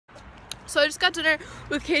So I just got dinner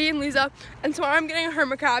with Katie and Lisa, and tomorrow I'm getting a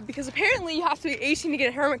hermit crab because apparently you have to be 18 to get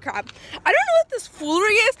a hermit crab. I don't know what this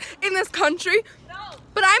foolery is in this country,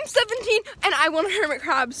 but I'm 17 and I want a hermit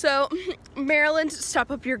crab. So Maryland, step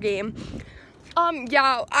up your game.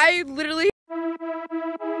 Yeah, I literally.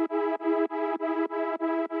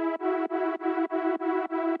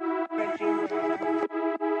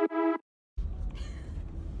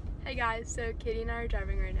 Hey guys, so Katie and I are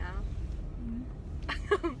driving right now.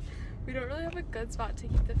 We don't really have a good spot to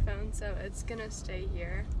keep the phone, so it's gonna stay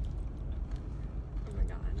here. Oh my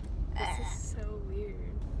god, this is so weird.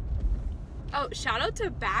 Oh, shout out to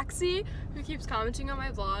Baxi who keeps commenting on my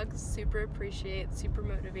vlogs. Super appreciate, super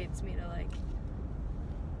motivates me to like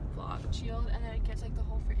vlog. Shield, and then it gets like the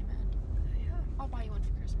whole frame in. Yeah. I'll buy you one for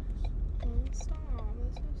Christmas. Oh, stop,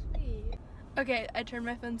 that's so sweet. Okay, I turned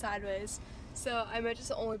my phone sideways, so I might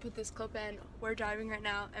just only put this clip in. We're driving right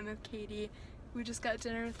now. I'm with Katie. We just got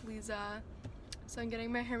dinner with Lisa, so I'm getting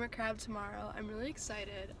my hermit crab tomorrow. I'm really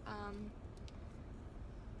excited.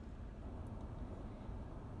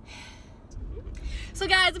 So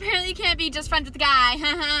guys, apparently you can't be just friends with the guy.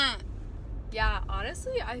 Yeah,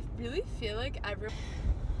 honestly, I really feel like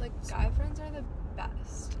guy friends are the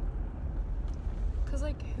best. Cause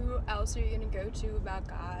like, who else are you gonna go to about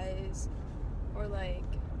guys, or like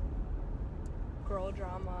girl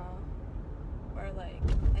drama, or like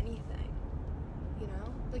anything? You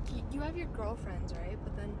know, like you have your girlfriends, right?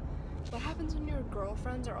 But then, what happens when your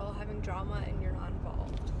girlfriends are all having drama and you're not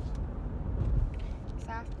involved?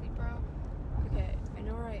 Exactly, bro. Okay, I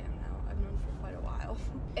know where I am now. I've known for quite a while.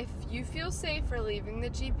 If you feel safer leaving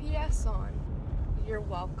the GPS on, you're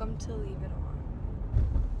welcome to leave it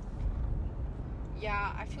on.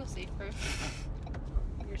 Yeah, I feel safer.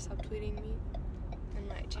 You're subtweeting me and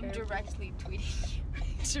my chair. I'm directly tweeting you.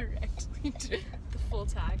 Directly to the full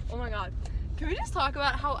tag. Oh my god. Can we just talk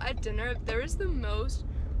about how at dinner there was the most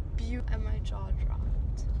beauty and my jaw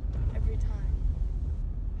dropped every time.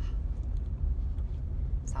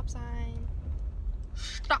 Stop sign.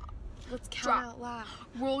 Stop. Let's count Drop. out loud.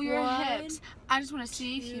 Roll your 1, hips. I just want to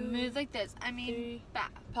see if you 2, move like this. I mean, 3,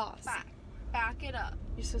 back, pause. back it up.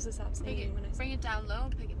 You're supposed to stop singing when I Bring say. it down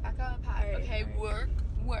low, pick it back up high. Alright, Okay,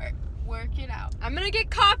 alright. work it out. I'm gonna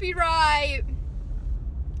get copyright.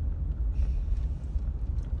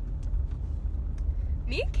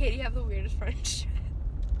 Me and Katie have the weirdest friendship.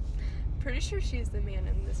 Pretty sure she's the man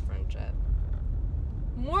in this friendship.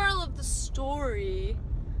 Moral of the story,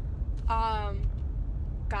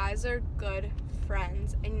 guys are good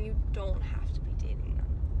friends and you don't have to be dating them.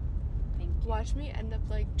 Thank you. Watch me end up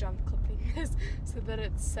like jump clipping this so that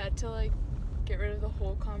it's set to like get rid of the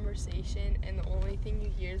whole conversation and the only thing you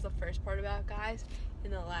hear is the first part about guys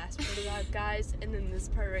and the last part about guys and then this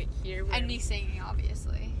part right here. And me singing,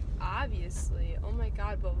 obviously. Obviously. Oh my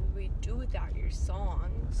god, what would we do without your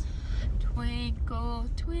songs? Twinkle,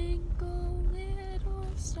 twinkle, little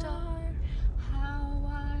star, how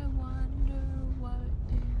I wonder what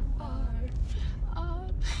you are.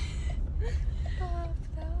 Up above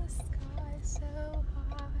the sky so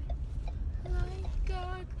high, like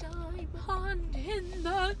a diamond in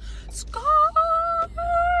the sky.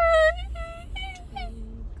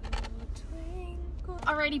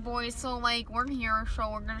 Alrighty boys, so like we're here, so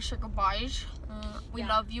we're gonna say goodbyes. We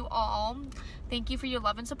love you all. Thank you for your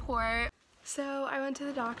love and support. So I went to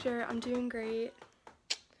the doctor. I'm doing great.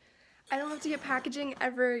 I don't have to get packaging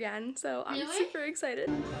ever again, so I'm super excited.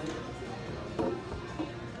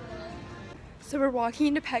 So we're walking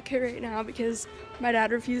into Petco right now because my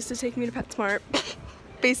dad refused to take me to PetSmart,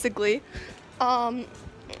 basically.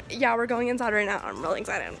 Yeah, we're going inside right now. I'm really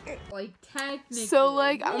excited. Like technically. So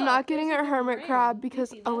like I'm not getting a hermit crab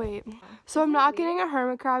because So I'm not getting a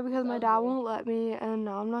hermit crab because my dad won't let me, and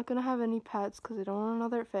now I'm not gonna have any pets because I don't want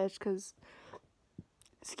another fish because,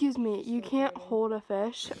 excuse me, you can't hold a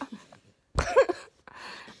fish.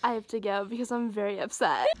 I have to go because I'm very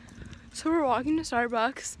upset. So we're walking to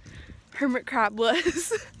Starbucks, hermit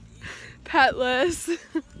crabless, petless,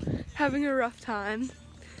 having a rough time.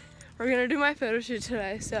 We're gonna do my photo shoot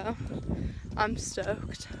today, so I'm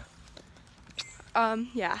stoked.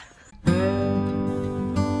 Yeah.